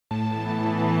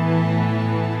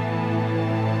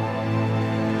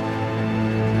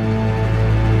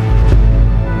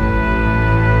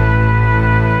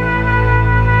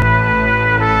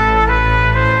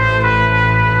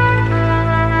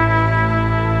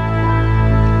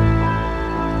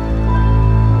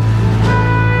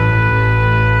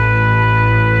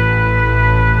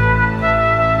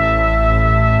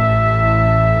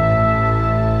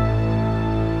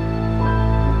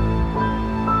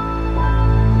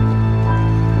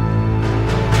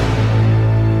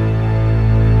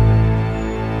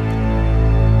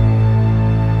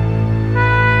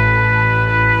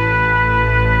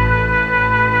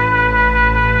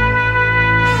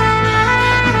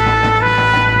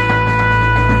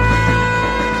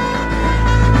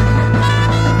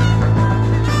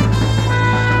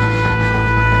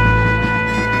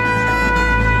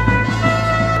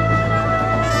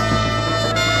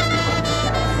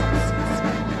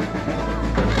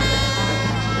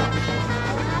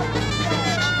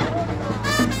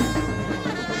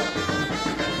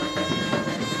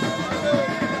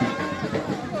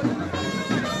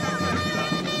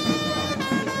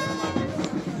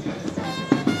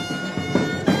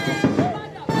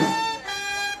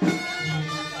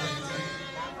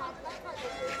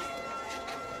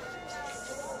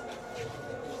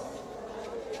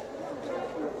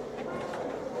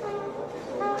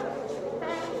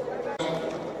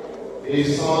the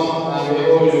Son, and the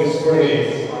Holy Spirit.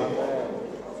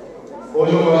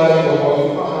 Olúwa ìbọ̀wọ̀ fún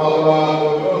màmá wa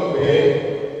olóògbé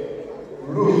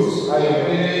Ruth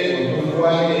Ayodele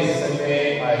Odufuwa ní ìsinmi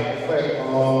àìpẹ́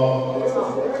kan.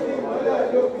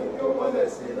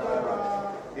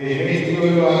 Èmi tí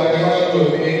Olúwa ẹgbẹ́ lò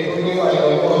mí tó ló wà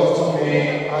lọ́wọ́ ọ̀tún mi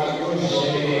á yóò ṣe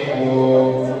ní ìwọ.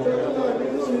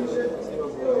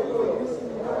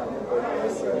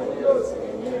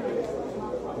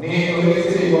 Ní orí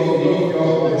tí ìwọ yóò fi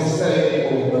ọkùnrin sẹ́yìn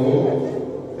òkú,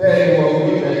 bẹ́ẹ̀ ni wọ́n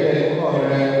wí bẹ́ẹ̀ nínú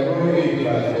rẹ lórí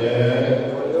ìbàjẹ́.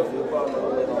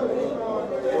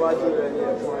 Iwájú rẹ ní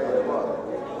ẹ̀fọn rẹ̀ wà,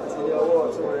 àti ní ọwọ́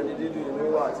ọ̀tún rẹ ní dídùn ìlú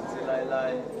wà títí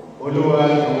láéláé. Olúwa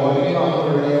ìwọ nínú àwọn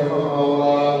rẹ fọmọ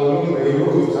wa olóògbé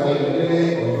Ruth Ayodele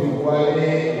Odufuwa ní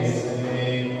ìsinmi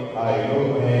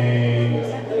àìlópin.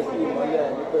 Jẹ́ kí ìmọ́lẹ̀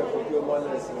nípẹ̀ fún kí ó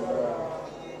mọ́lẹ̀ sí i lára.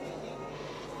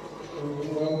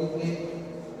 Olúwa wípé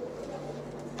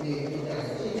èmi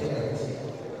àti ìrántí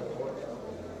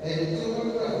ẹni tí wọ́n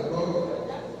gbàgbọ́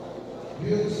bí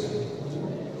ó ti kú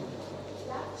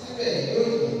síbẹ̀ yóò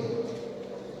yí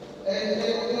ẹni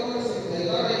tí wọ́n sì tẹ̀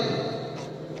láàyè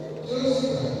tí ó sì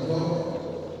gbàgbọ́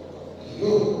kì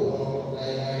yóò wọ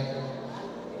láéláé.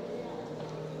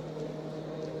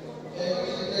 Ẹni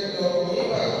tí tẹ́jọ́ yín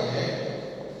bàjẹ́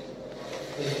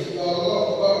èyí lọ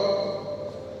lọ́gbọ́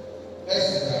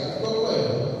ẹ̀sìn àdúgbò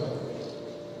pẹ̀lú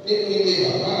nínú ilé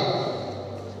bàbá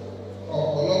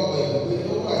ọ̀pọ̀lọpọ̀ ìwé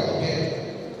ló wà níbẹ̀.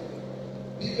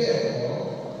 Bí bẹ́ẹ̀ kọ́,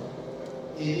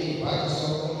 èmi ìbá ti sọ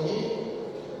fún yín,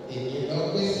 èmi lọ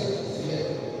gbé ìsàkísílẹ̀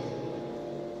fún yín.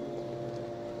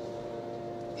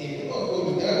 Èmi náà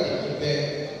olùdarí yìí bẹ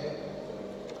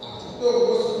àti tó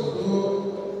owó sì dúró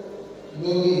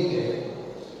lórí ilẹ̀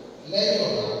lẹ́yìn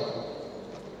ọ̀la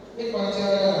nípa ti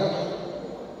ara mi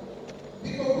bí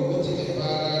kòkòrò tilẹ̀ bá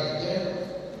ara rẹ̀ jẹ́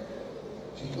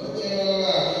ṣùgbọ́n ní ẹ̀rọ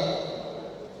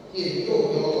mi èmi yóò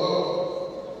fi ọwọ́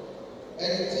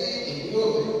ẹni tí èmi yóò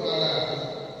fi para mi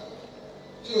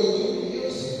tí ojú mi yóò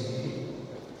sì rí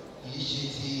kì í ṣe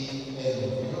ti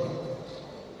ẹlòmíràn.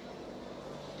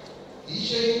 Kì í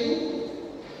ṣe inú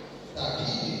tàbí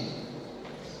ìdè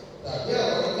tàbí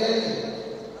àwọn gẹ́lì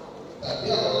tàbí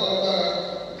àwọn lágbára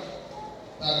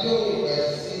tàbí ohun ìgbà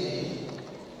ìsinyìí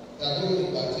tàbí ohun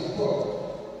ìgbà tí ń bọ̀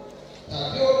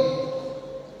tàbí òbí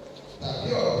tàbí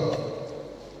ọ̀dọ́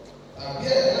tàbí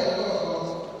ẹ̀dá náà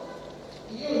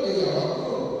yóò lè yàrá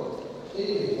kúrò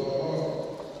nínú ìfọwọ́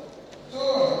tó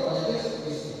wà nípa Jésù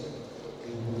Kristi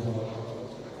ìwúwo.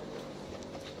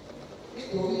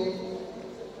 Nítorí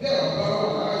bí àwọn bá wà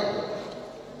láàyè,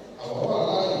 àwọn wà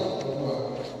láàyè fún wa.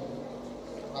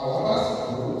 Àwọn bá sì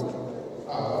kú,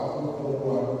 àwọn kú fún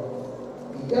wa.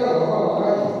 Ìgbé àwọn wà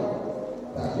láàyè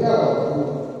tàbí àwọn kú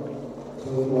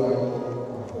fún wa ní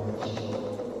àwọn jí.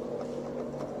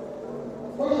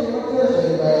 Wọ́n ṣe rántí ẹ̀ṣẹ̀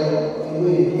ìgbà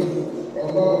ìwé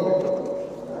Ọlọ́run.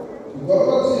 Ṣùgbọ́n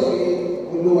wọ́n sì rí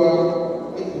Olúwa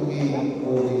nítorí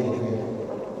oore ọ̀fẹ́.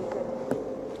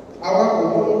 Àwa kò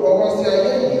mú ọwọ́ sí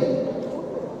ayé yìí.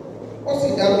 Ó sì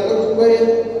dá mi lójú pé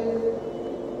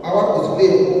àwa kò sì lè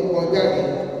mú wọn jáde.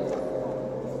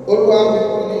 Olúwa fi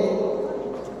fún ni,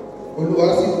 Olúwa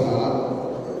sì gbà á.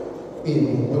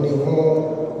 Ènìyàn ni fún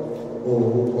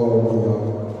orúkọ Olúwa.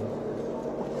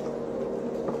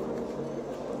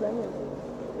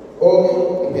 Orin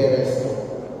ìbẹ̀rẹ̀ sí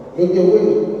lójú owó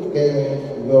ìkẹrin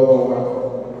lọ́wọ́ wa.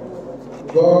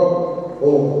 Gbọ́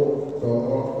ohùn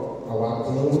lọ́wọ́ àwa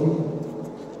tí ń wí.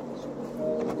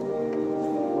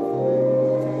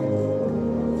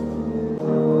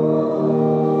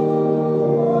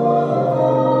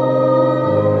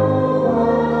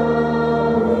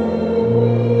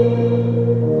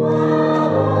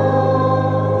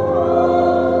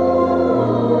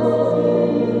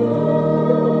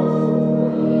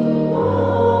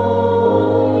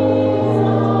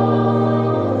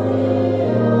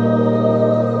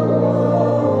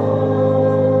 Oh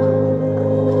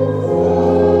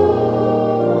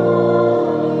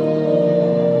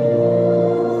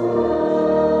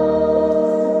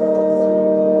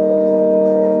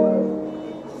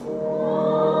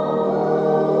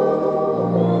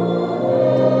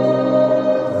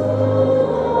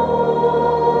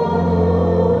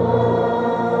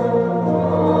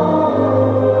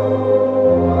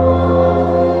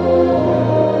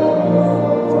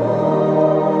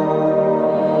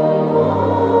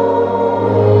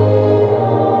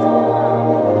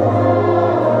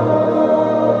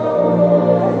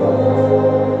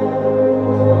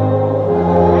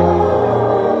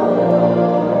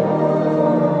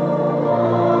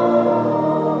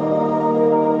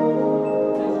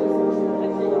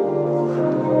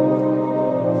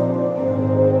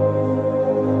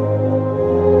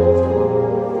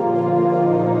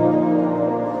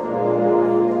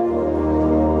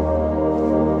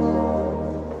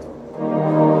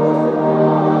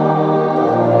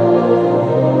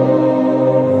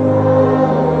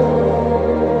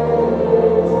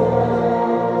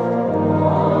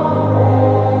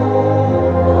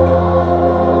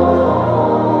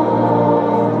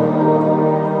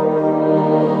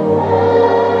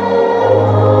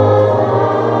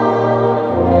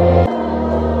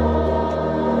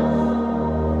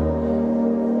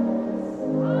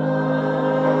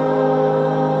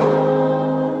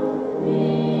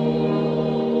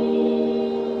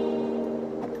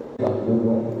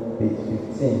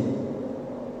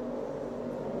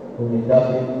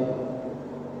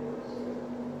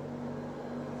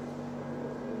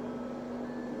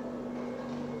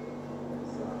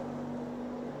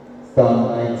Psalm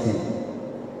 90.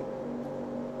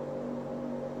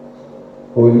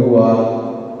 Olúwa,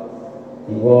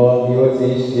 ìwọ ni ó ti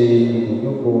ń ṣe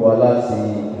ibùjókòó wa láti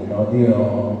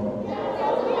ìrandíran.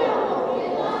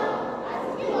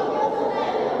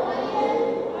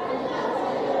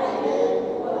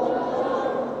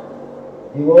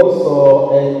 Ìwọ ó sọ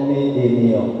ẹni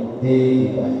ènìyàn di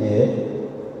ìbàjẹ́,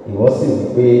 ìwọ sì wí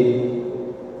pé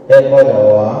ẹ padà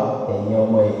wá ẹ̀yin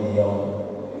ọmọ ènìyàn.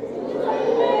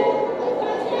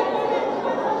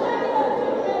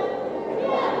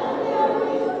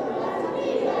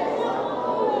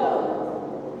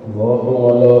 Ìwọ bó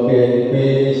wọn lọ bí ẹni pé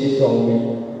ṣíṣàn omi,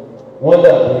 wọ́n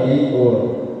dàbí oòrùn,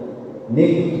 ní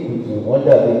kùtùkùtù wọ́n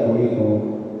dàbí koríko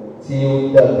tí ó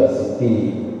dàgbà sókè.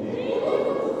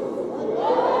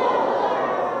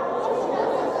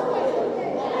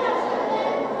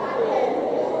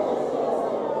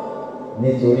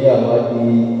 Nítorí àwa di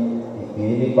ìpè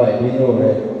nípa ìbínú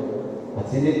rẹ,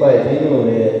 àti nípa ìbínú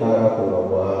rẹ ara kò rọ̀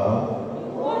wá.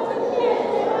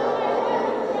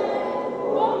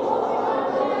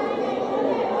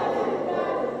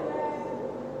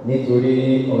 Nítorí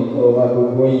ọjọ́ wa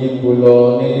gbogbo ń yípo lọ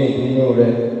nínú ìbínú rẹ,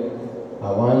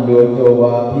 àwa ń lo ọjọ́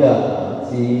wa bí àlá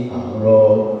tí à ń rọ.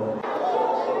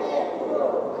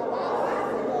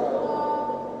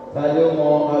 Ta ló mọ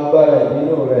agbára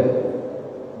ìbínú rẹ?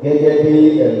 Gẹ́gẹ́ bí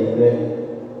ẹ̀rù rẹ,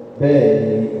 bẹ́ẹ̀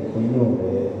ni ìbínú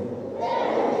rẹ.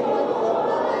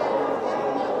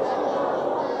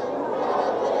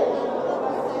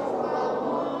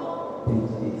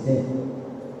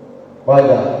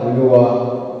 Padà, Olúwa,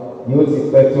 ni ó ti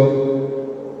pẹ́ tó,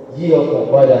 yí ọkàn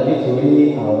padà nítorí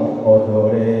àwọn ọ̀dọ́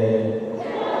rẹ.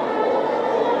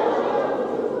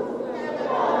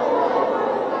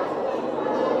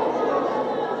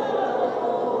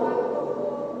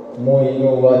 Mú inú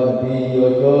wa dùn bí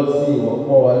ọjọ́ tí ìwọ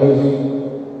pọ́n wa lójú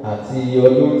àti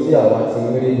ọdún tí àwa ti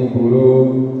ń rí búburú.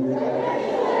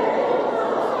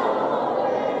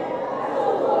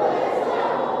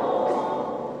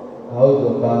 A ó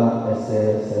dọ̀ka ẹsẹ̀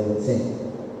 17.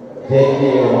 Jẹ́ kí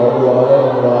ìwọ̀n Olúwa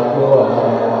Ọlọ́run wa tó wà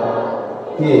lára wa,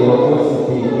 kí ìwọ̀n tó sì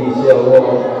fi iṣẹ́ ọwọ́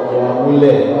wa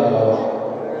múlẹ̀ lára wa.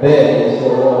 Bẹ́ẹ̀ ni iṣẹ́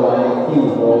ọwọ́ wa ni kí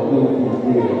ìwọ̀n tó fi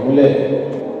ìdí rẹ̀ múlẹ̀.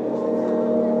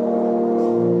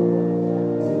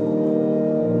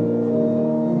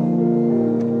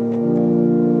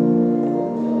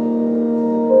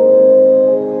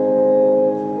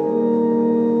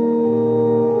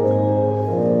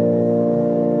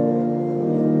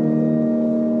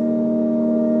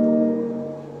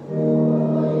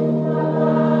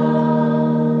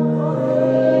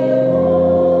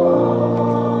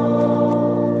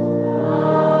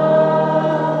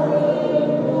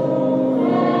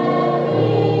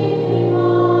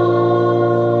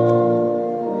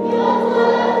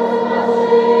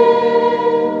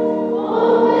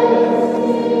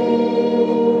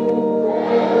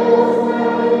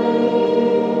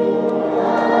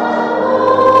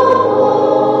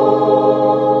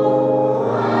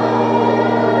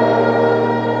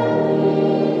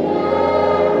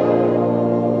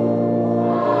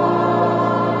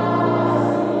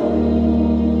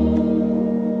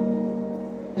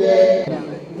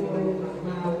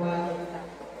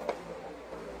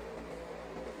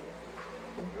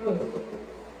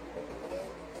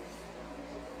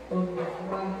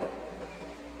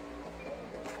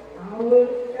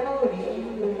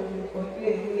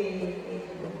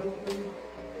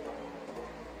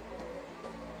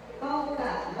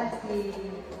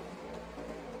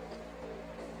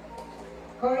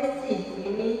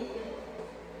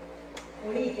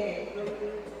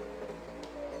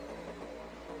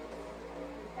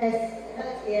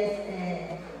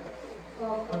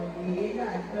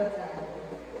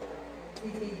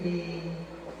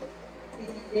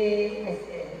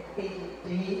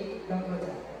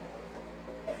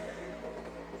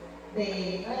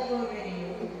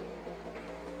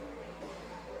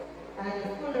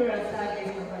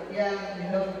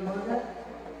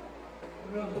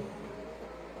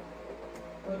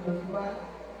 Odopotu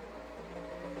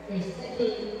is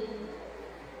taken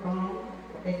from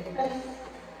the first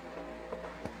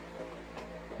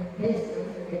epistle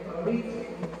to the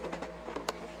Corinthians,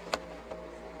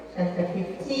 chapter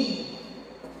 15.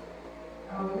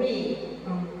 I'll read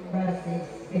from verses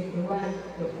 51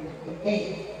 to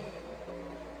 58.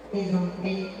 It's on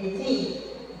page 18,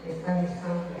 the Spanish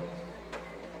Congress.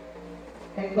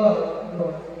 And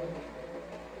God,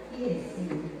 He is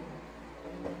seen.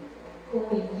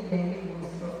 Ohun ìjìnlẹ̀ ni mo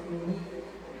sọ fún yín.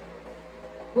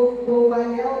 Gbogbo wa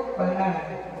ni a ó pàrà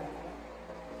rẹ̀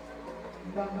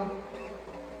lọ́nà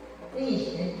ní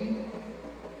ìṣẹ́jú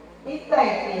nígbà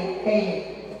ìpè ìkẹyìn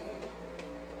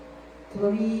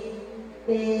torí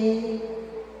pé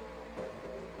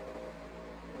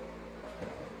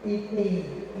ìpè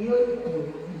yóò dùn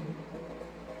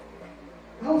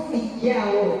a ó sì jẹ́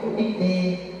àwọn òkú nílé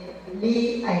ní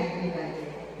àìpínlẹ̀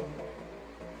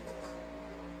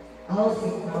a ó sì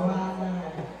pa wá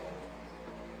lára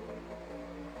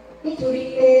nítorí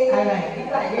pé ara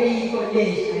ìdíbàjẹ́ yìí kò lè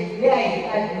ṣàìgbé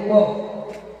àìdíbàjẹ́ wọ̀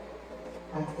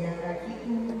àti ara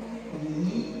kíkú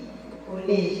yìí kò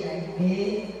lè ṣàìgbé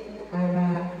ara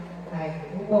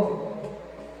àìdíwọ̀.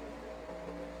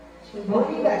 Ṣùgbọ́n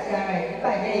nígbà tí ara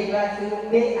ìdíbàjẹ́ yìí bá ti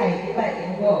gbé àìdíbàjẹ́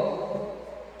wọ̀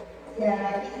tí ara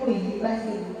kíkú yìí bá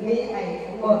ti gbé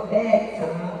àìdíwọ̀ bẹ́ẹ̀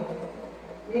tán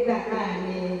nígbà náà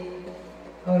ni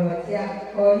ọ̀rọ̀ tí a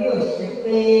kọ yóò ṣe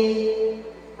pé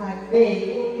a gbé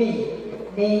ikú mì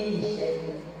ní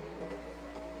ìṣẹ́gun.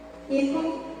 Ikú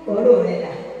oró rẹ̀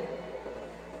dà,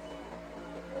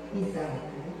 ìsàlù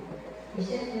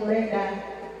ìṣẹ́gun rẹ̀ dà,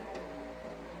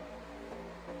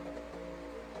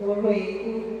 oró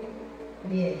ikú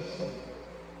ní ẹ̀ṣẹ̀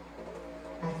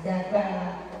àti agbára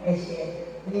ẹ̀ṣẹ̀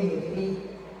ní òfin.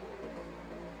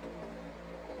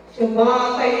 Ṣùgbọ́n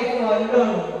ọpẹ́ fún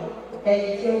Ọlọ́run ẹni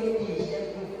tí ó fi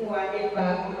ìṣẹ́gun fún wa nípa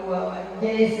Olúwa wa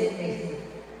Jésù Kristi.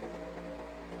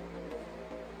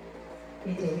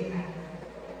 Nítorí náà,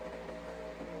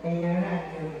 ẹ̀yin ará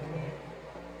àti òmìnira,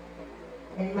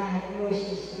 ẹ máa dúró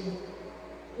ṣinṣin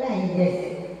láì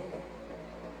yẹsẹ̀,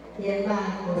 kí ẹ máa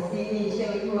pọ̀ sí ní iṣẹ́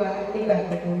Olúwa nígbà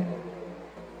gbogbo.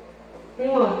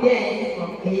 Níwọ̀n bí ẹ̀yin ti mọ̀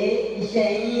pé iṣẹ́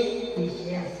yín kì í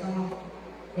ṣe asán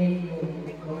nínú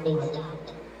ìkọ́ wa.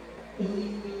 Èyí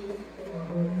ni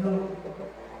ọ̀rọ̀ Ọlọ́run.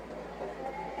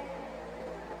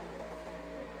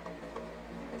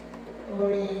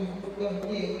 Orin lójú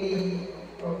ìwé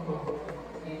ọgbọ̀n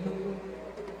ìlú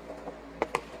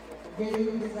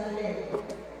Jerusalem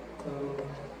sọ̀rọ̀.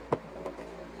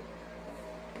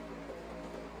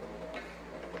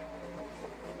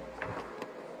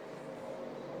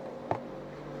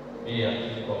 Bí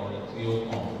akíkọrin tí ó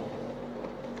kàn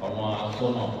àwọn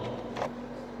asọ́nà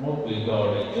wọ́n gbé gba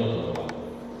ọrẹ jẹ́ ọ̀dọ̀ wa.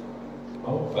 A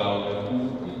ó gba ọrẹ fún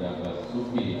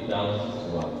ìdàgbàsókè diocese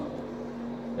wa,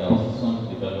 Diocesan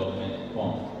Development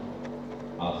Fund,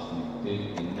 as we take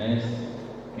the next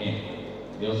hymn.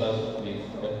 Diocese please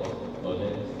help us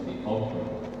collect the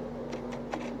offering.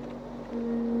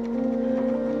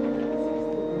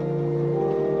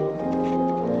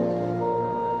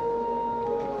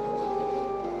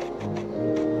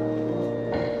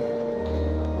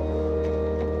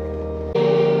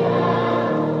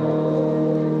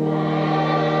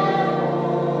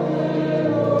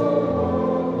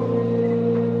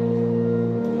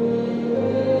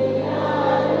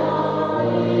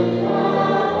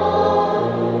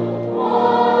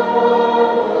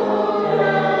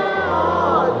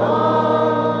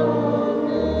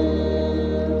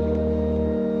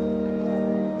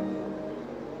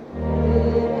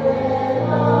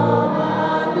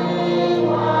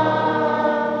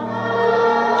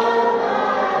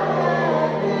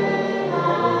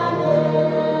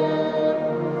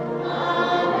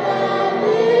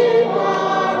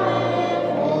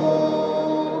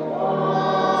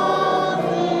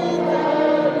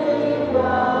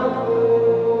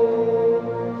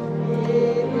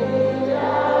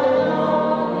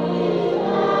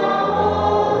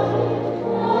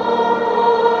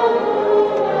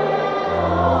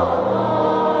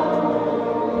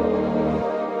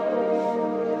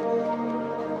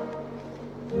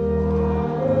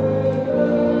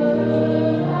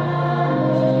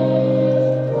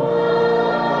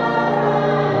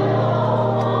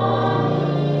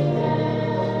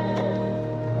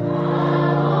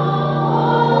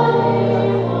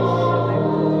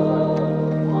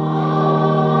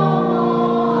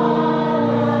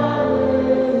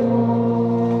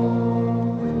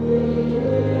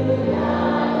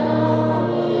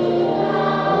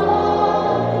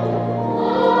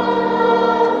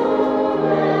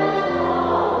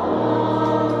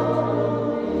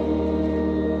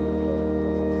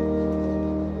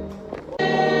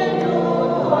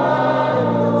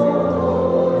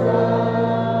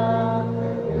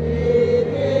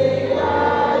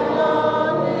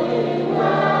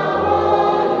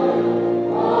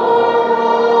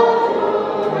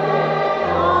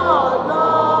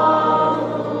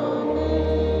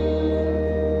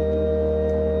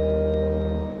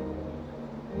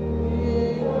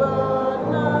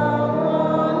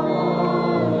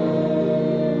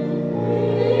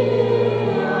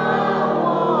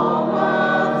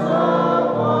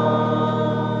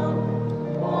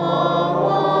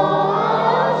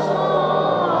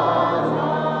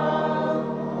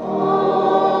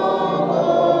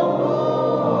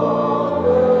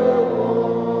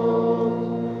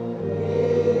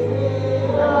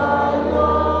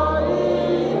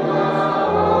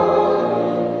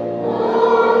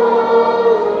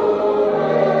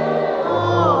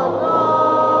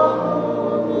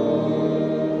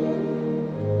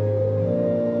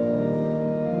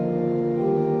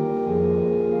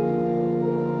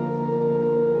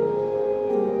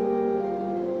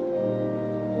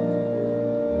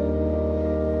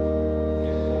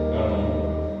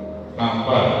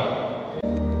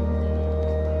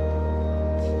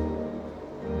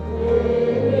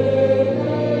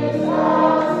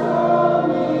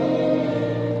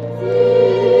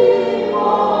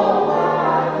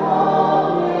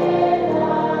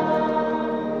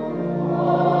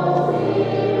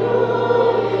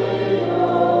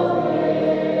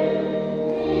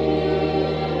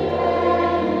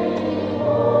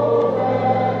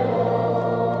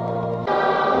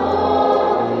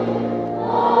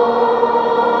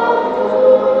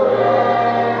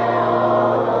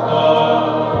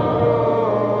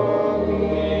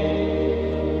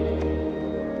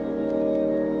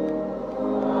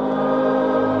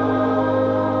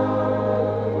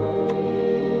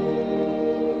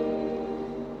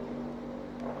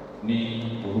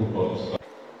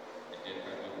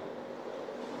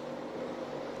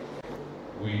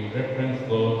 we reference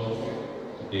God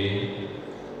today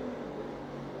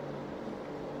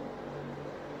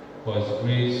for His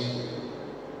grace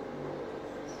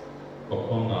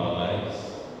upon our lives,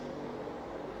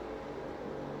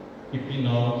 keeping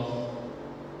us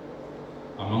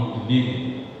among the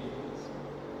living.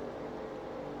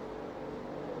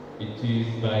 It is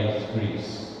by His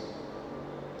grace,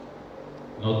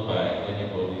 not by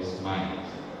anybody's might.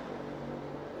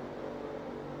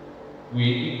 We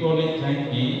equally thank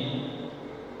Him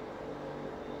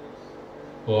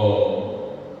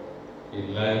for a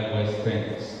life well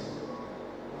spent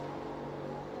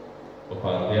of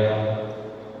our dear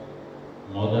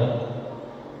mother,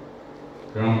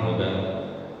 grandmother,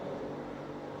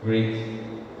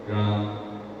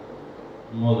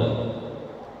 great-grandmother.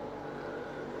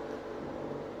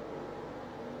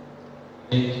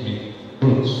 Late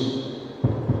RUTH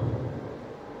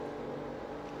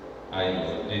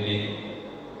Ayodele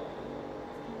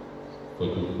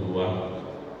Odufuwa.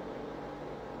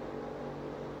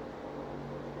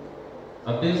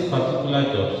 At this particular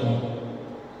junction,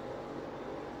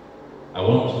 I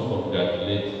want to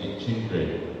congratulate the children.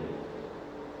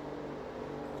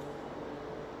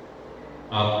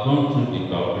 I've gone through the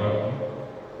biography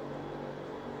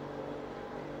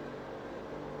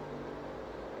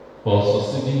for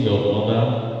succeeding your mother.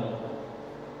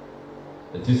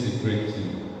 It is a great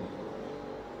thing.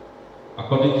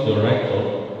 According to your write-up,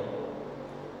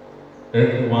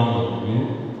 every one of you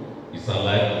is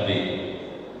alive today.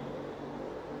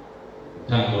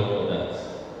 Thank God for that.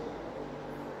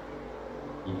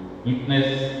 We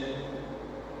witnessed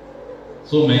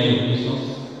so many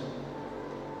occasions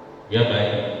whereby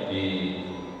the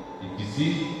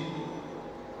deceased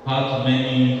had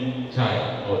many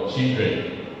child or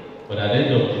children, but at the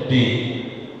end of the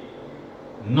day,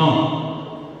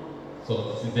 none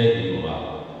succeeded in over.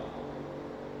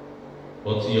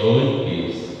 But in your own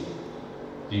case,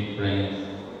 different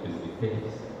is the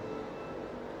case.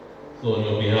 So on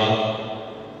your behalf,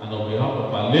 and on behalf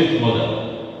of our late mother,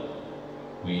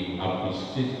 we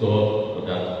appreciate God for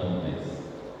that goodness.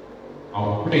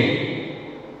 And we pray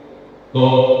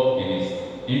God in His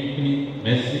infinite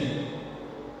mercy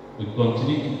will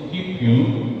continue to keep you,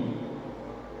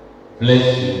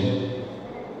 bless you,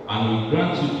 and will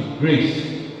grant you the grace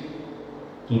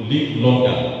to live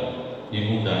longer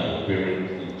even than your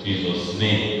parents, in Jesus'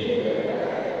 name.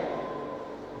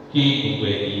 Kí gbogbo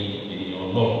ènìyàn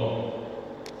lọ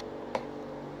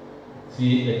tí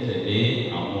ẹ tẹ̀lé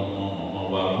àwọn ọmọ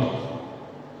wa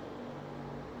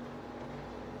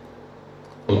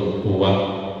Odopotu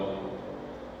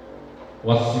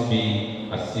wá síbi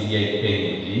àṣeyẹ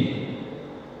ìkẹyìn yìí.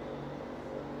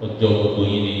 Ọjọ́ gbogbo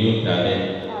yín ni yóò dalẹ̀.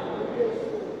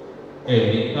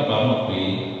 Ẹ̀rí kábàámọ̀ pé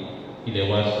ilẹ̀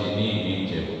wa ṣe ní ìlú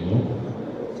Ìjẹ̀bú.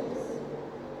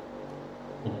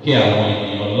 Kí àwọn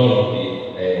ènìyàn Ọlọ́run ní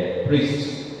priest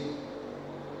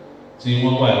tí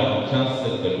wọ́n wà ní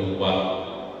chancel pẹ̀lú wa,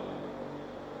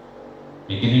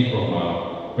 beginning from our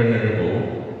venerable,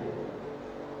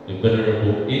 the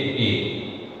venerable AA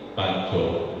Banjo,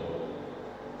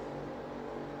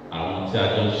 àwọn tí a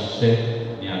jọ ṣiṣẹ́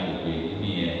ní agbègbè yìí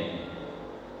nìyẹn.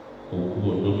 Òkú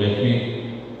Odopotu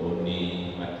òní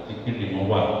àtìkiri wọn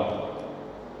wà.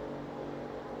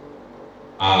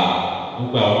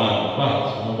 Gbogbo àwọn àlùfáà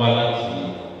tí wọ́n wá láti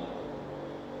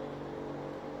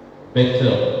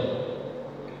Bethlehem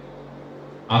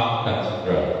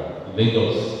Cathedral,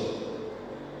 Lagos,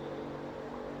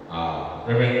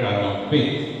 Reverend Canon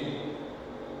Faith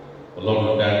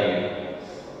Olorundare,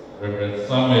 Reverend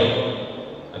Samuel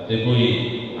Adeboye,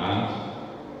 and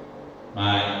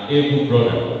my able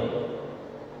brother,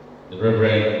 the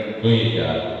Reverend Goyega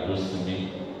Rosimi.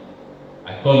 I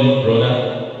call him brother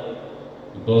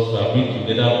because we have been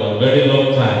together for a very long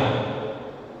time.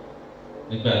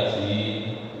 Nígbà tí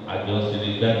àjọ ṣe lè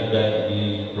gbàdúgbàdú ní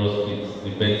CrossFit ní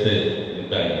Bethel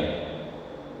nígbà yẹn.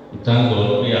 Ìtàngọ̀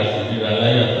pé a sì ríra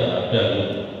láyà àlàáfíà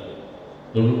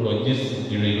lórúkọ Jésù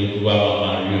kiri lójú wa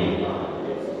máa rí o.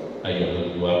 Ayọ̀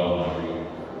lójú wa máa rí o.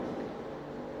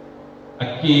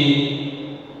 Akí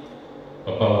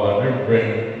bàbá wa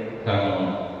Reverend Canon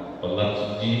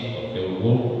Olatunji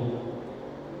Ọ̀kẹ́owó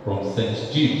from St.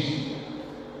 Jude's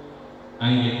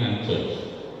Anglican Church,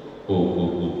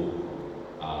 Odopotu.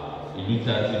 Ìlú tí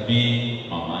a ti bí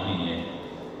màmá nìyẹn.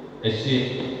 Ẹ ṣe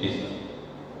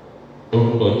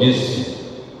orúkọ Jésù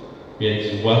bí ẹ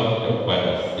ti wá ẹ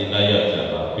padà sí láyọ̀ àti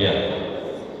àlàáfíà.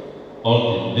 All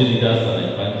the leaders and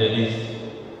evangelists,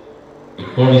 the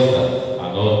choristers,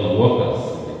 and all the workers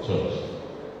in the church,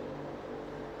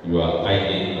 you are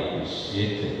highly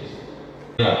appreciated.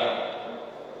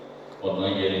 Ọ̀nà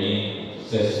yẹn ní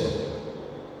sẹ́sọ̀.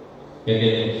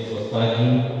 gẹ́gẹ́ bí sọ ṣáájú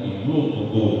ìlú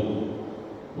Òdògbò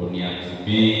òní àti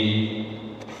bí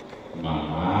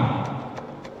màmá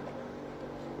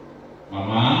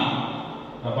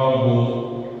tábà wo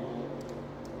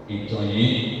ìtàn yìí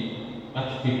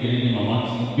láti kékeré ní màmá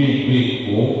ti gbé ìgbé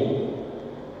ìkó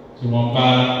tí wọ́n bá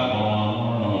àwọn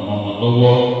ọmọ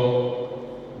lọ́wọ́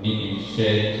níbi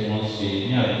iṣẹ́ tí wọ́n ṣe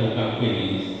ní àdúgbò kápẹ́ ní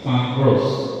Sandcross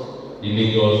ní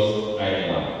Lagos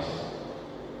Island.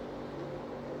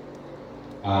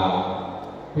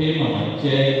 Pé màmá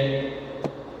jẹ́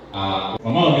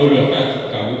màmá òní orí ọ̀fẹ́ àti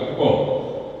kàwé púpọ̀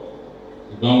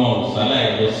ṣùgbọ́n wọn ò sáláì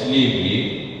lọ sílé ìwé.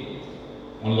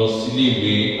 Wọ́n lọ sílé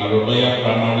ìwé Arọlọ́yà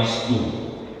Primary School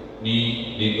ní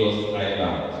Lagos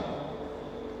Island.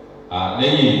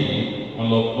 Lẹ́yìn èyí wọ́n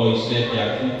lọ kọ́ iṣẹ́ bí a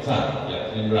ti ń tà bí a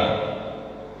ti ń rà.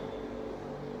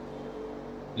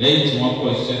 Lẹ́yìn tí wọ́n kọ́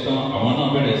iṣẹ́ tán àwọn náà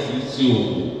bẹ̀rẹ̀ sí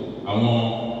òwò àwọn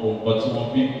nǹkan tí wọ́n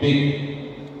fi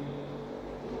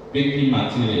baking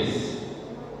materials.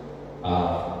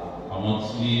 Àwọn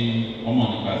tí wọ́n mọ̀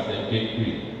nípasẹ̀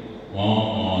bakery wọ́n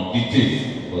mọ̀ details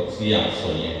ọ̀ tí à ń sọ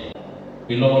yẹn.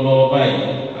 Pé lọ́wọ́lọ́wọ́ báyìí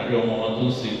àrí ọmọ wọn tó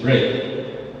ń ṣe bread.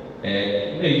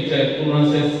 Ilé iṣẹ́ tó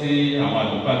ránṣẹ́ sí àwọn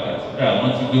àlùfáà kàtìkà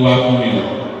wọ́n ti gbé wá fún mi o.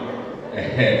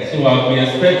 So I'll be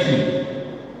expecting,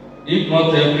 if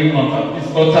not every month, at least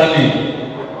quarterly,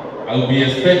 I'll be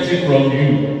expecting from you.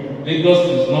 Lagos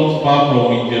is not far from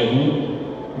Ijebu.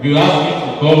 If you ask me to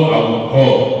come, I will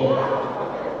come.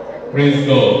 Praise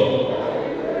God.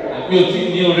 Àbí o ti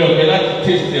ní orí ọ̀fẹ́ láti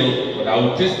taste it, but I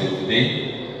will taste it today.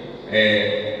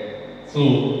 So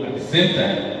at the same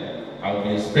time, I will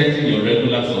be expecting your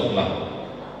regular supply.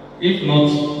 If not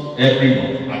every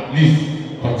month, at least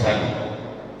quarterly.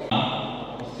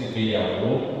 Sì fi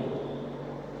ìyàwó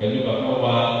pẹ̀lú bàbá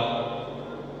wa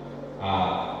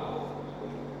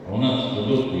àwọn náà ti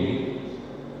dolóògbé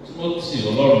tí ó sì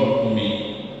Ọlọ́run fún mi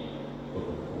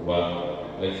Odopotu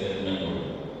blessed memory.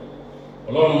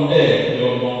 Ọlọ́run bẹ́ẹ̀ fi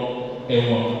ọmọ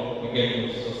ẹ̀wọ̀n gẹ́gẹ́ bí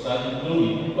sọ́sáàdì lórí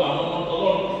nípa àwọn ọmọ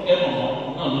Ọlọ́run ẹ̀wọ̀n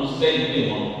náà ló sẹ́yìn lé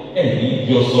wọn ẹ̀mí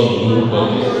yọ sọ́ọ̀lù lórúkọ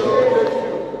Jésù.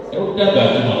 Ẹ ó dàgbà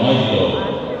tí màmá yìí lọ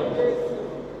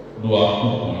lu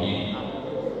àkókò yìí.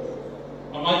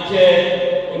 Màmá jẹ́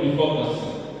olùfọkànsìn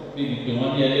níbi pé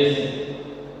wọ́n ní ẹlẹ́sìn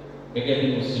gẹ́gẹ́ bí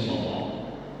mo sì mọ̀ wọ́n.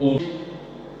 Ó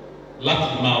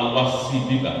láti máa wá sí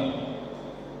bíbá.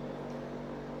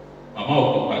 Màmá ò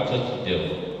kópa church jẹ́ o.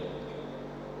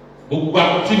 Gbogbo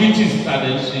activities ta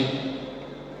lè ṣe,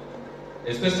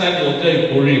 especially ọjọ́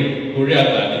ìkórè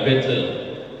àgbà ní Bethlehem,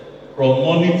 from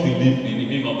morning till evening ní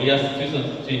mímọ̀ bóyá situation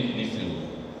ti change nísìnyí.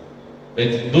 But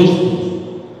those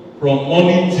from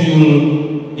morning till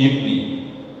evening,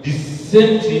 the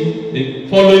same thing the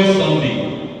following Sunday,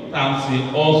 Thursday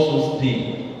also stay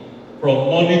from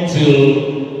morning till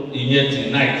ìyẹn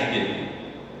till night there.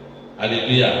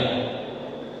 Hallelujah.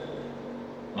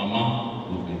 Mama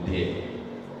will be there.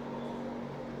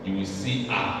 You will see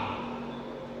her.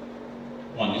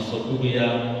 Wọ́n ní sọ pé bóyá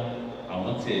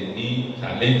àwọn tiẹ̀ ní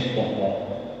challenge kankan.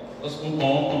 Wọ́n sọ pé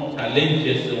wọ́n challenge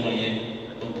ẹsẹ̀ wọn yẹn.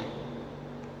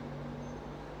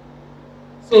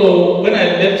 So when I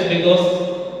left Lagos,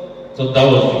 so that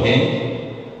was the end.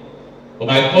 But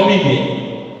by coming here,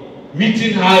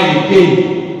 meeting her again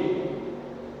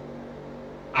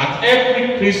at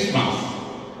every Christmas,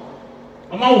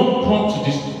 Mama will come to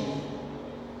this.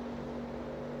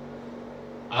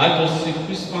 I just see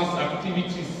Christmas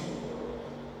activities,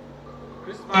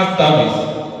 Christmas service.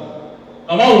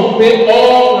 Mama will pay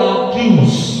all her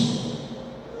dues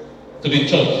to the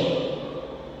church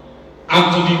and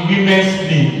to the women's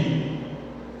league.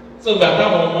 So by the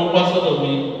time ọmọ wá sọ́dọ̀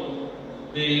mi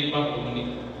dé papọ̀ mi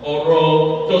ọ̀rọ̀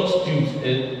church dues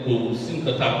kò sí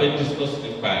nǹkan tá a fẹ́ discuss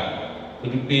nípa ẹ̀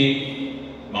torí pé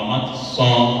màmá ti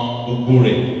san gbogbo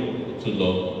rẹ̀ tó lọ.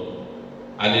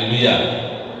 Hallelujah.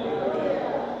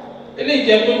 Eléyìí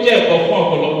jẹ́ kó jẹ́ ẹ̀kọ́ fún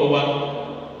ọ̀pọ̀lọpọ̀ wa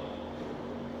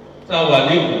tá a wà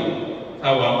léwu tá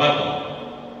a wà bàdàn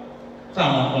tá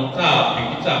àwọn kan tá a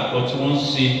bìkítà kọ tí wọ́n ń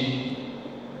ṣe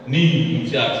ní ìlú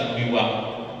tí a ti bí wa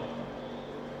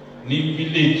ní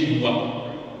fíléèjì wa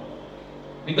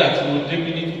nígbà tí mo dé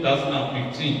bí ní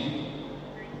 2015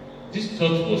 this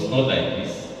church was not like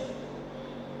this,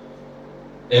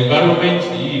 environment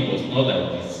yìí was not like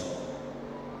this.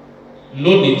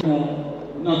 Lónìí tí wọ́n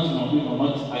náà tí wọ́n bí màmá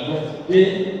àjọ ti dé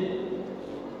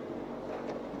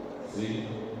sí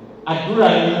àdúrà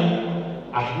ní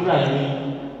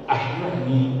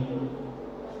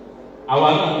àwa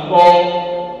náà kọ́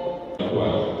àdúrà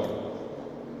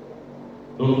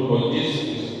lórúkọ Jésù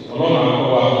Ọlọ́run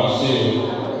àkọ́wà máa ṣe o.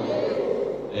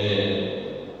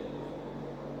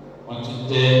 Wọ́n ti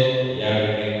tẹ́ ìyá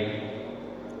rere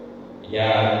ìyá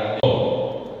ọ̀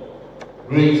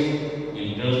great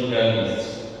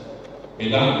industrialist,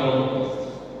 philanthropist,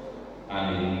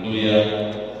 and a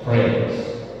loyal friend.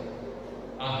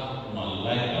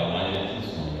 Like our marriages.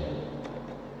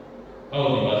 How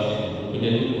do you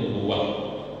say to the work?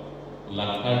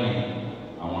 Lakari,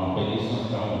 our appellation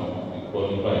can be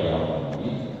qualified.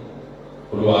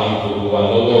 Uluwa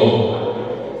lowo,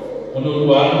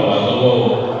 Uluwa lowo.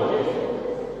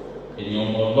 Ènìyàn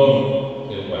Ọlọ́run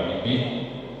ṣe wà níbí.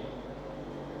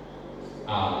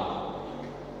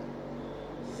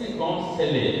 Sí kan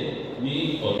ṣẹlẹ̀ ní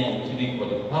ọdún three for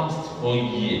the past 4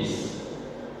 years,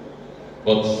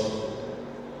 but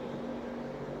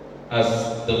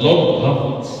as the Lord will have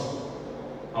it,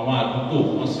 àwọn àdúgbò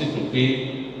wọn ṣètò pé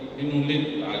inú ilé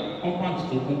compound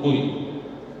tó kún bóyá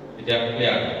ìjà pé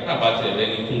àbátẹ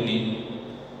lẹni tó ní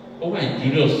ó wà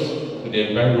injurious to the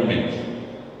environment.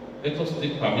 Let us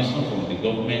take permission from the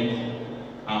government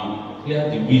and clear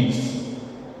the weeds.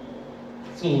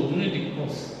 So during the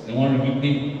course ni wọ́n rí wípé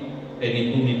ẹni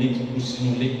tó ní ilé ti kú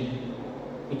sínú ilé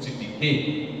ó ti decay,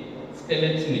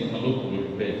 skeleton nìkan ló kù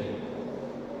lórí bẹ́ẹ̀.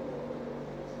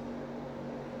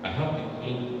 I have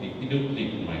the video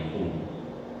clip in my phone.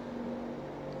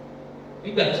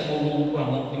 Nígbà tí mo wo gbogbo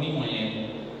àwọn kinní wọ̀nyẹn,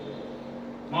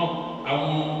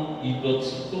 àwọn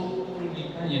ìdọ̀tí tó kúrò ní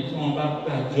káyẹn tí wọ́n bá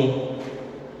gbàjọ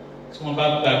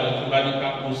tó bá ní ká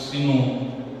kó sínú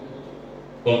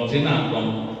kọ̀ǹténà kan,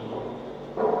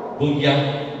 bóyá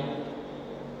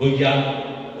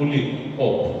ó lè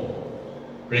pọ̀,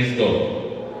 praise God,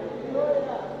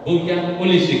 bóyá ó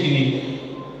lè ṣe kíni.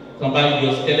 Tán bá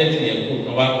yọ skeleton yẹn kó,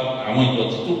 tán bá àwọn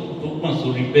ìdọ̀tí tó pọ̀n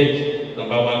sórí bẹ́ẹ̀dì, tán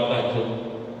bá wá gbàjọ,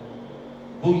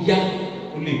 bóyá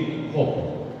ó lè pọ̀.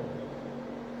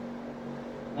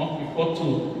 Wọ́n fi fọ́tò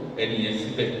ẹni yẹn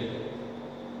síbẹ̀.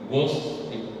 He was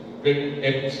a very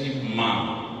empty man.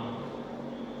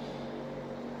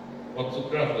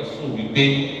 Photograph ẹ̀ sọ wípé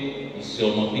ìṣe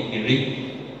ọmọ kékeré,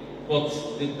 but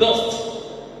the dust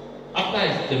after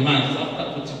his demise, after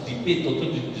tó ti debate or tó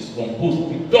ti discompose,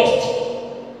 the dust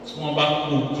tí wọ́n bá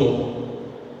kó jọ,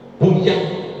 bóyá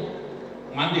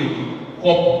wọ́n á lè rí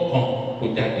kọ́ọ̀pù kan kó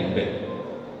jáde bẹ́ẹ̀.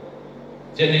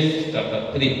 Genesis chapter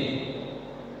 3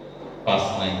 verse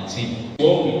 19.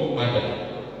 Wọ́n wí padà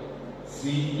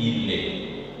sí ilẹ̀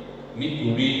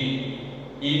nítorí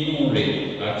inú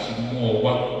rẹ̀ láti mú ọ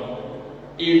wá.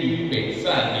 Erùpẹ̀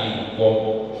sáà ní ìwọ,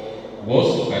 wọ́n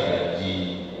sì padà di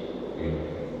èrò.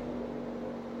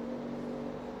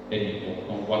 Ẹnì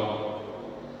kọ̀ọ̀kan wá.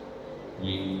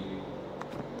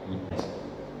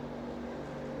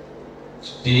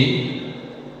 Today,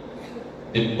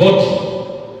 the body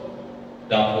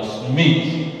that was made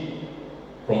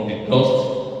from the dust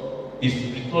is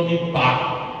returning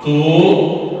back to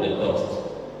the dust.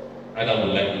 Either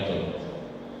we like it or not.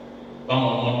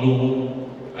 Báwọn ọmọ lówó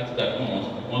láti dàbí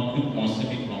wọn gbé wọn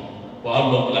síbi kan, wọ́n á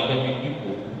lọ lábẹ́ bí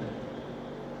pípò.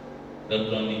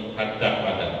 Dandan ni ká dá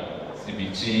padà síbi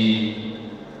tí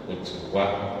o ti wá.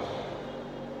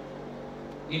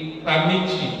 Ipa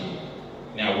méjì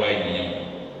ni àwa ènìyàn.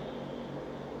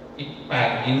 Ipa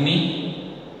ìní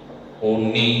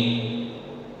òní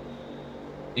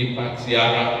ipa ti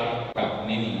ara ipa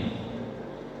nìyẹn.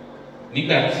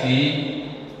 Nígbà tí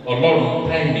Ọlọ́run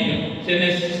dá ènìyàn,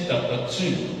 Genesis chapter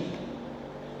 2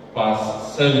 verse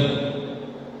 7,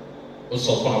 ó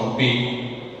sọ fún àwọn pé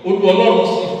Olú Ọlọ́run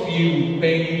sì fi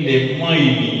erùpẹ̀ ilẹ̀ mọ́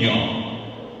ènìyàn.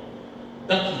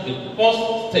 That is the first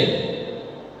step.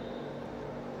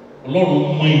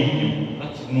 Ọlọ́run mọ ènìyàn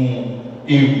láti inú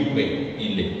erùpẹ̀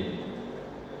ilẹ̀.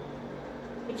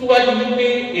 Ó tún wá ní wípé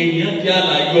ènìyàn di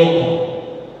alààyè ọkàn.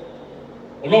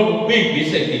 Ọlọ́run gbé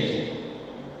ìgbésẹ̀ kejì.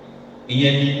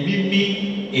 Ìyẹn ni mímí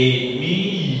èémí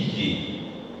ìyè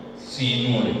sí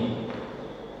inú rẹ̀.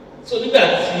 So nígbà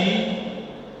tí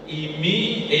èémí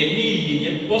ìyè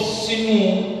yẹn bọ́ sínú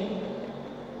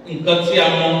nǹkan tí a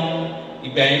mọ̀,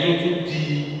 ìgbà yẹn ló tún di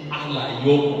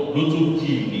alààyè ọkàn, ló tún di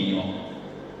ènìyàn.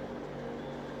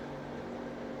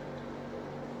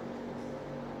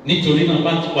 Nítorí náà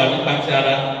bá ti wà nípa ti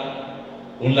ara,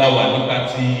 òun la wà nípa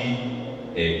ti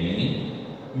ẹ̀mí,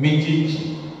 méjèèjì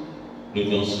ló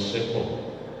jọ ń ṣiṣẹ́ pọ̀.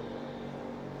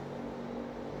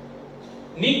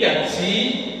 Nígbà tí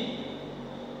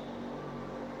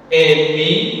ẹ̀mí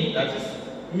àti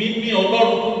mímí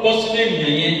Ọlọ́run tó bọ́ sínú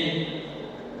ènìyàn yẹn,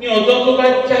 ní ọjọ́ tó bá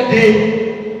jáde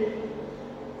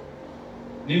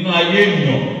nínú ayé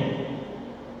ènìyàn,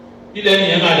 ilẹ̀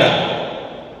ènìyàn máa dà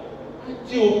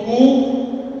àti òkú.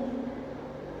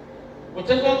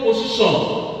 Whatever position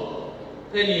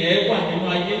tẹ́nìyàn wà nínú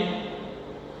ayé,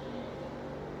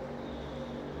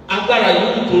 agbára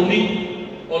yòókù tó ní,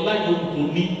 ọlá yòókù tó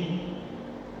ní,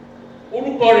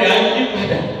 orúkọ rẹ̀ á yí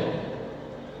padà.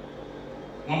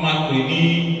 wọ́n máa pè ní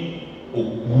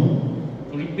òkú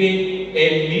torí pé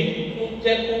ẹ̀mí tó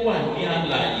jẹ́ kó wà ní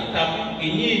alààyè tàbí pé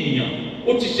ní ènìyàn ó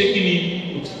ti ṣe kí ni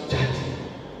ó ti jáde.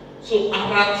 So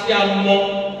ara tí a mọ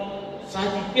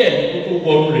ṣáájú pé ẹ̀mí tó tó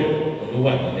wọnú rẹ̀ ló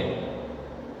wà nílẹ̀.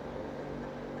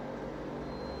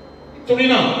 Nítorí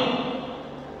náà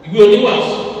ìwé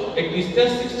oníwàásù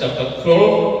Ecclesiastes chapter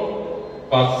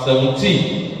 12 verse 17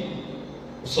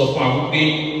 sọ fún àwọn pé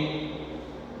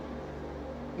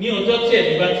ní ọjọ́ tí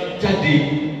ẹ̀mí bá ti jáde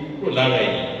kúrò lára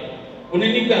ẹ̀yìn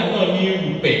onínígbà náà ní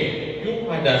erùpẹ̀ yóò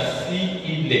padà sí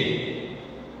ilẹ̀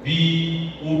bí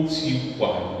ó ti wà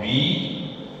rí.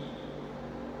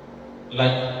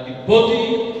 Like the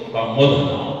body of our mother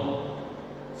now,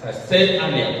 as I said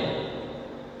earlier,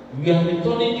 we are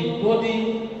returning the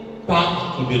body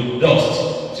back to the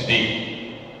dust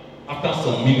today. After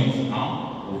some minutes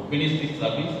now, we'll finish this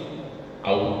service.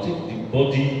 I will take the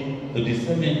body to the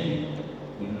cemetery.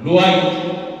 We'll lower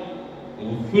it,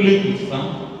 we'll fill it with sand.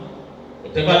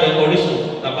 Whatever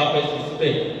decoration that purpose is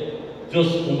there,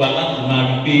 just move along to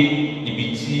my repay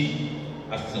ibi tí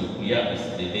àsìkò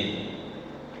is the day.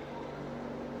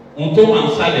 Ohun tó wà ń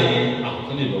sálẹ̀ ní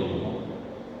àkọsílẹ̀ lọ́wọ́ wọn.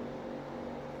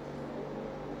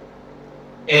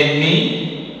 Ẹ̀mí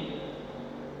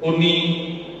òní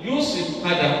yóò sì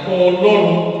padà kọ Ọlọ́run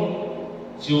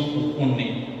tí ó kúkún ni.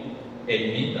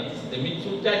 Ẹ̀mí tó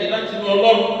jáde láti inú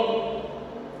Ọlọ́run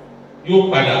yóò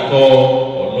padà kọ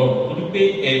Ọlọ́run torí pé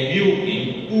ẹ̀mí ò kì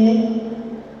í kú.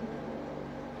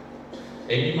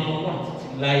 Ẹ̀mí máa ń wà títí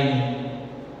láì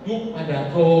yóò padà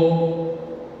kọ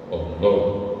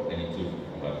Ọlọ́run.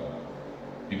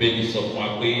 Bíbélì sọ fún wa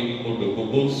pé odò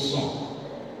gbogbo ń sàn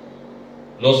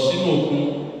lọ sínú òkun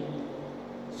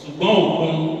ṣùgbọ́n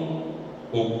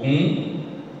òkun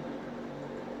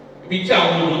ibi tí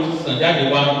àwọn odò ti sàn jáde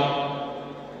wá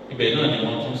ibẹ̀ náà ni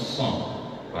wọ́n tún sàn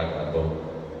padà lọ.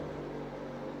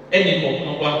 Ẹnì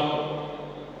kọ̀ọ̀kan wá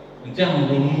ǹjẹ́ àwọn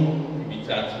ronú ibi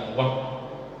tí a ti wá?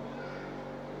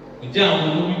 Ǹjẹ́ àwọn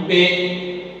ronú wípé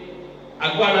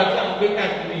agbára tí a ń gbé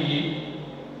káàkiri yìí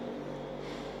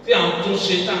tí à ń tún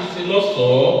ṣe tá à ń ṣe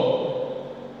lọ́ṣọ̀ọ́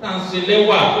tá à ń ṣe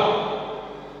lẹ́wà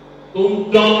tó ń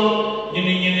dán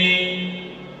yínníyínní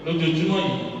lójoojúmọ́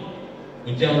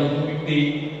yìí ǹjẹ́ àwọn ọmọ wípé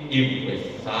erùpẹ̀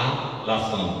sá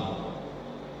lásán?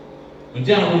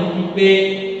 Ǹjẹ́ àwọn ọmọ wípé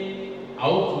a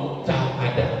ó tún dá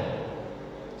padà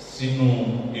sínú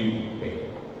erùpẹ̀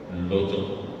lọ́jọ́?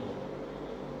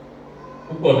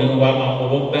 Púpọ̀ nínú wa máa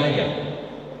fọwọ́ gbáyà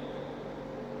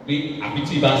pé àbí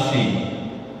tí bá ṣe yìí.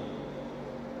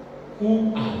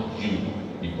 Who are you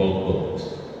before God?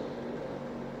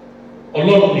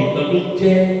 Ọlọ́run nìkan ló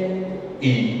jẹ́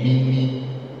èmi ni.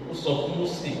 Ó sọ fún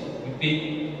Mósè wípé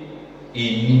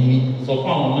èmi ni. Sọ fún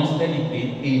àwọn ọmọ Ísírẹ́lì pé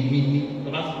èmi ni.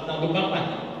 Tọ́lá sí ta ló bá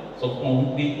pàdé. Sọ fún wọn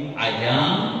wípé I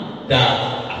am that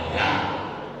I am.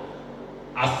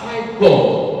 Aside God,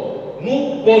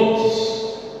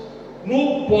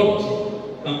 nobody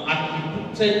can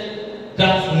attribute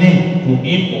that name to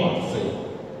him or herself.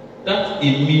 That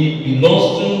it belongs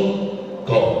to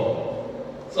God.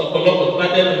 So, ọ̀pọ̀lọpọ̀ tó bá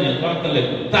dẹ́nu ní ẹ̀kọ́ àkànlẹ̀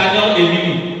tá a ní èmi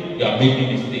ni you are making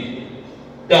mistake.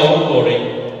 Dá orúkọ rẹ̀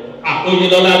àkóyè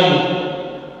lọ́la mi.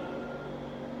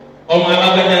 Ọmọ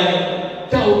alágbádá ni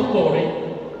dá orúkọ rẹ̀.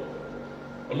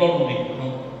 Ọlọ́run nìkan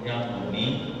ni a mọ̀ ní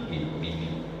èmi ni.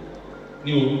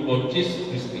 Ní orúkọ Jésù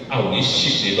Kristi, a ò ní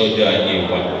ṣìṣe lọ́jọ́ ayé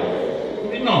wa.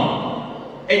 Torí náà,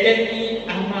 ẹ jẹ́ kí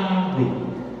a máa rò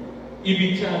ibi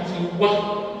tí a ti wá.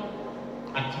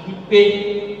 Àti wípé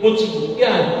bó ti wù kí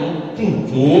àjò dùn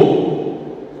tó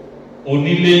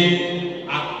onílé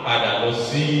á padà lọ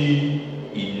sí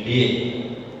ilé ẹ̀.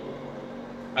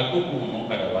 Agbókù wọn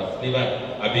padà wá sílé báyìí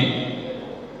àbí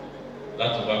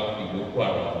láti wá ìyókù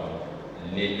ara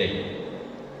lélẹ̀.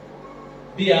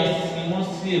 Bí a sin wọ́n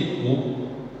sí Èkó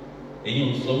èyí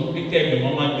ò sọ wípé kẹ́mi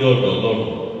wọ́n máa dé ọ̀dọ̀ Ọlọ́run.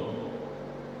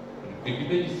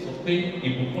 Bíbélì sọ pé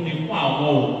ìbùkún ni fún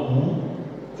àwọn òkú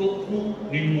tó kú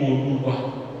nínú Olúwa.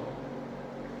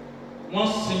 Wọ́n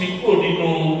sinmi kúrò nínú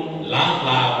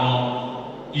làálàá wọn,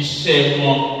 iṣẹ́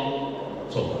wọn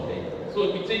tọ̀lẹ̀. So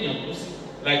ibi tí èèyàn kú sí,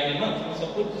 láìpẹ́ náà tí wọ́n sọ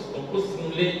pé kó sínú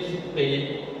ilé sí pẹ̀yẹ.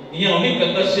 Ìyẹn ò ní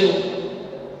kankan ṣe o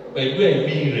pẹ̀lú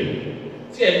ẹ̀mí rẹ̀.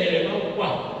 Tí ẹ̀mí rẹ̀ bá wà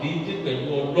déédéé pẹ̀lú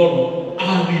Ọlọ́run, á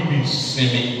rí ibi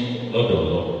ìsinmi lọ́dọ̀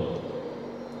Ọlọ́run.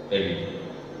 Ẹ̀rí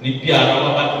ní bí ara wa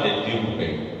bá tilẹ̀ dé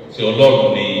rúbẹ̀ tí Ọlọ́run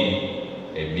ní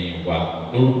ẹ̀mí wa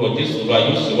lórúkọ Jésù lọ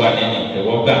yóò ṣe wá nínú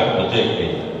ìtẹ́wọ́gbà lọ́jọ́ ìpè.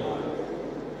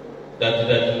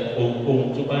 Dájúdájú ohunkóhun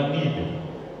tó bá ní ìbẹ̀rù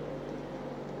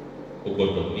ó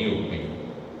gbọ́dọ̀ ní òpin.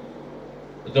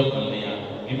 Ọjọ́ kan ní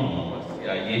bí màmá wá sí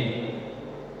ayé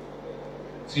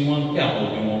tí wọ́n ń kí àwọn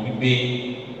òbí wọn wípé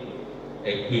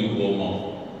ẹ pé ewu ọmọ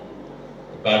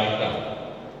Báríkà.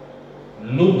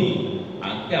 Lónìí, à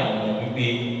ń kí àwọn ọmọ wípé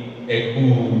ẹ kú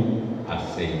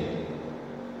àsẹ̀yìn.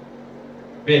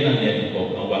 Bẹ́ẹ̀ náà ni ẹnì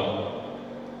kọ̀ọ̀kan wa.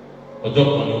 Ọjọ́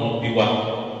kan ni wọ́n bí wa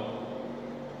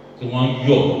tí wọ́n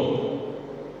yọ̀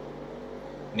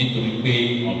nítorí pé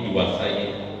wọ́n bí wa sáyé.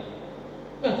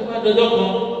 Nígbà tó bá dọjọ́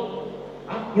kan,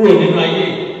 á kúrò nínú ayé.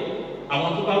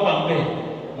 Àwọn tó bá wà ń bẹ̀,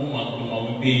 wọ́n máa fi wọn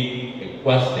wípé ẹ kú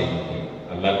àsẹ̀yìn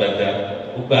alágbádá.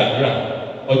 Ó gbàdúrà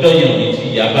ọjọ́ yẹn ò ní ti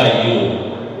yá báyìí o.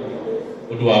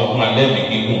 Olúwa fún alẹ́ mi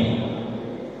gígùn.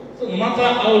 So no matter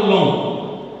how long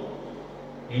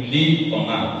you live on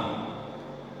earth,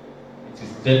 it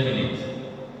is definite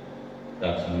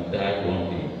that you will die one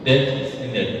day. Death is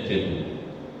inevitable.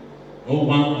 No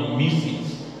one will miss it.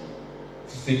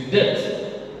 It is a debt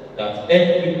that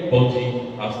everybody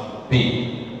has to pay.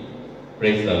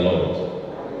 Praise the Lord.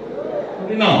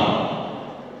 Now,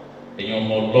 ẹ̀yin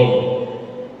ọmọ Ọlọ́run,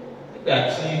 nígbà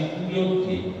tí ikú yóò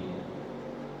dé,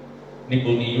 níbo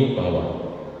ni yóò bá wa?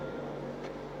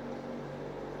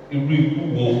 Irú ikú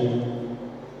wo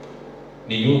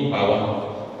ni yóò pa wá?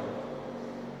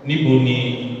 Níbo ni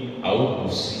a ó kú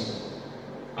sí?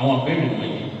 Àwọn ìbéèrè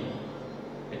wọ̀nyí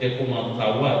ẹ jẹ́ kó máa ta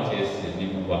wá àti ẹsẹ̀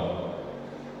nínú wa.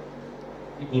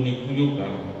 Níbo ni ikú yóò bá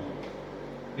wa?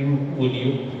 Irú ikú wo ni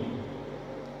yóò kú?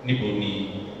 Níbo ni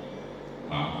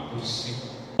màá kú sí?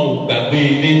 Wọn ò gbàgbé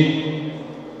ilé.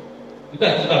 Nígbà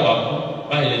tí bàbá kú,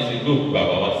 báyìí lè ṣe gbé òkú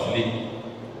bàbá wá sílé.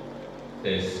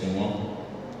 Tẹ̀sìn wọn.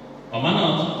 Màmá náà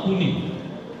tún kú nì.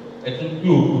 Ẹ tún gbé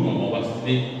òkú màmá wá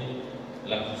sílé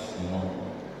láti sìn wọn.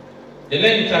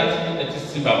 Lẹ́yìn tí ẹ ti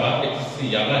sin bàbá, ẹ ti sin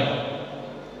ìyá báyìí.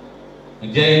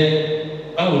 Ǹjẹ́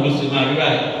báwo ló ṣe máa rí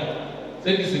báyìí? Ṣé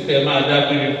kìí sì fẹ́ máa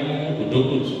dágbére fún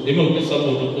Odopotu? Èmi ò fi sọ́mọ́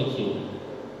Odopotu.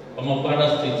 Ọmọ Kwara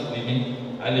State ni mí.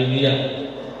 Hallelujah.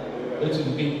 Ó ti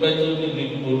fi pẹ́ tó nílùú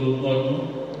ìgbòho ọdún.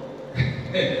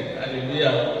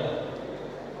 Hallelujah.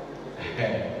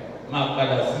 Máa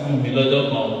padà sínú mi lọ́jọ́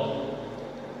kan.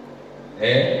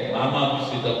 Màá máa fi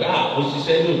ṣètò pé ó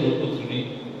ṣiṣẹ́ ní Odopotu rí.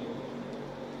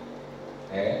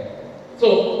 So,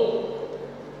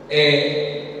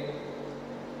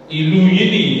 ìlú yìí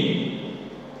nìyí,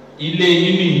 ilé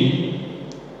yìí nìyí,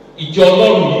 ìjọ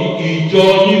Ọlọ́run yìí, ìjọ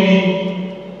yìí ni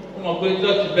wọ́n mọ̀ pé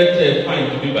church Bethlehem fáìn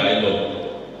ju bíbá ẹ lọ.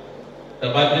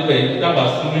 Tàbá débẹ̀ dábàá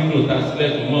sí wíńdò tá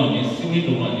sílẹ̀kùn mọ́ ní sí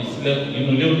wíńdò mọ́ ní sílẹ̀kùn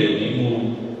nínú ilé òde ní mú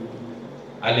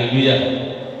hallelujah.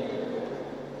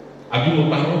 Àbí mo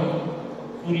parọ́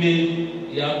fúlé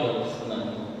yàtọ̀ sí náà.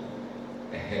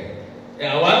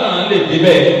 Àwa náà lè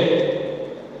débẹ̀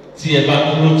tí ẹ bá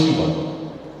dúró tì wá.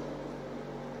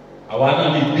 Àwa náà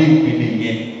lè dé ìpele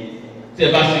yẹn tí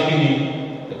ẹ bá ṣe kí ni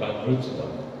ẹ bá dúró tì wá.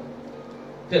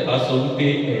 Tí ẹ bá sọ wípé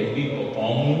ẹ̀rí ọ̀kan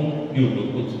mú ní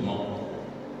Odopotu mọ́.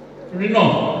 Torí náà,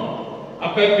 a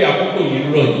fẹ́ fi àkókò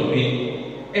yìí rọ̀ yìí pé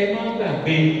ẹ má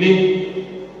gbàgbé ilé.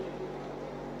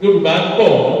 Yorùbá gbọ́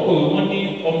ọ̀pọ̀ wọ́n ní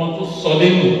ọmọ tó sọ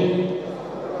lẹ́nu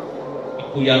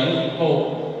ìkòyà ló fi kọ́ ọ.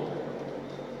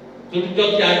 Torí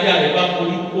jọ́kí ajá rẹ̀ bá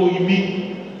forí kó imí,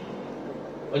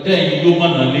 ọjọ́ yìí yóò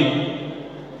mọ̀nà lé.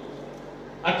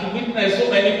 Àti witness so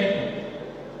many people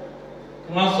kí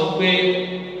wọ́n sọ pé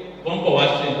wọ́n bọ̀ wá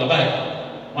sí bàbá yìí,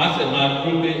 wọ́n á sì máa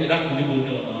dúró pé ẹ̀dá kò níbo ní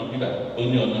ọ̀nà bíbà, ó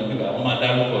ní ọ̀nà bíbà, wọ́n máa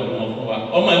dárúkọ ní wọn fún wa.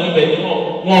 Ọmọ ìlú bẹ̀ ni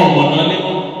wọ́n ò mọ̀nà lé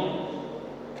wọn.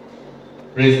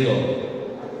 Praise God.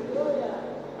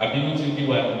 Àbínú ti bí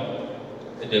wa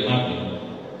ẹ̀dẹ̀ má bínú.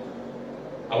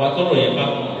 Àwa tọrọ yẹn bá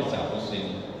kàn lè ṣàkóso ni.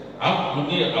 Mo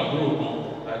ní àbúrò kan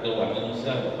àjọ wà nínú sí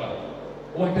àlùfà.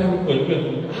 Ó wá dárúkọ ìlú ẹ̀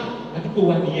fún mi. Àdúgbò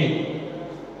wa nìyẹn.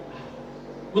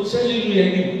 Mo ti sẹ́lẹ̀ ìlú yẹn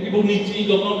ní ibo ní tí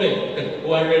ìjọba bẹ̀. Ó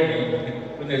wá rẹ́rìn-ín.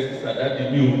 Ó ní ẹ̀sìn sàdáàdì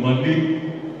mi ò mọ̀lé.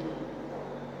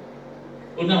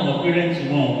 Ó ní àwọn pẹ́rẹ́ǹtì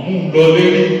wọn mú un lọ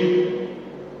lérí.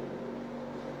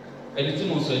 Ẹni tí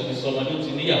mo sọ ìdí sọmọdé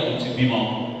ti níyàwó ti bímọ.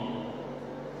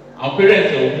 Àwọn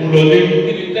pẹ́rẹ́ǹtì ò mú un lọ lérí.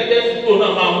 Kíni tẹ́lẹ̀ fúnpọ̀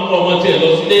náà máa mú ọmọ tiẹ̀ lọ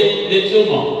sílé ilé tí ó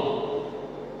mọ̀.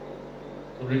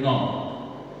 Torí náà,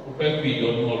 ó fẹ́ fi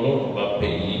ìyọnu Ọlọ́run bá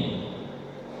bẹ̀ yín.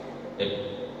 Ẹ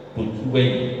bójú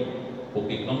wẹ̀yìn.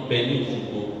 Òkè kan bẹ ní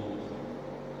Òṣogbo.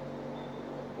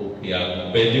 Òkè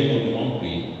àgbẹ̀lẹ́wò ni wọ́n pè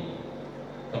é.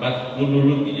 Tàbá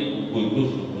lólóró ìyẹn gbogbo ìlú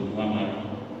Òṣogbo ni wọ́n máa rí.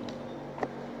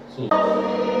 So.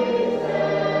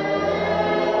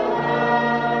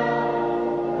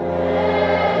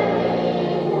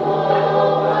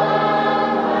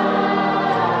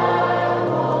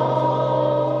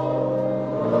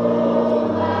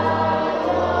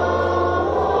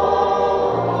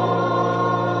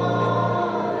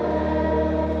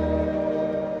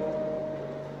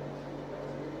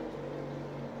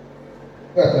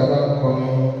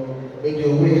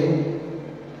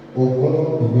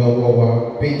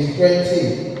 Page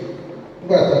 20.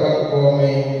 nígbà tí a bá kọ ọmọ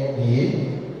yìí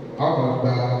a kò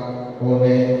gba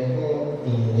ọrẹ fún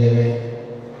ìyìnrere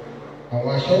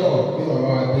àwọn aṣọ́nà bí màmá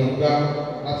wa gbé gbá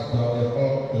láti gba ọrẹ fún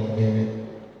ìyìnrere.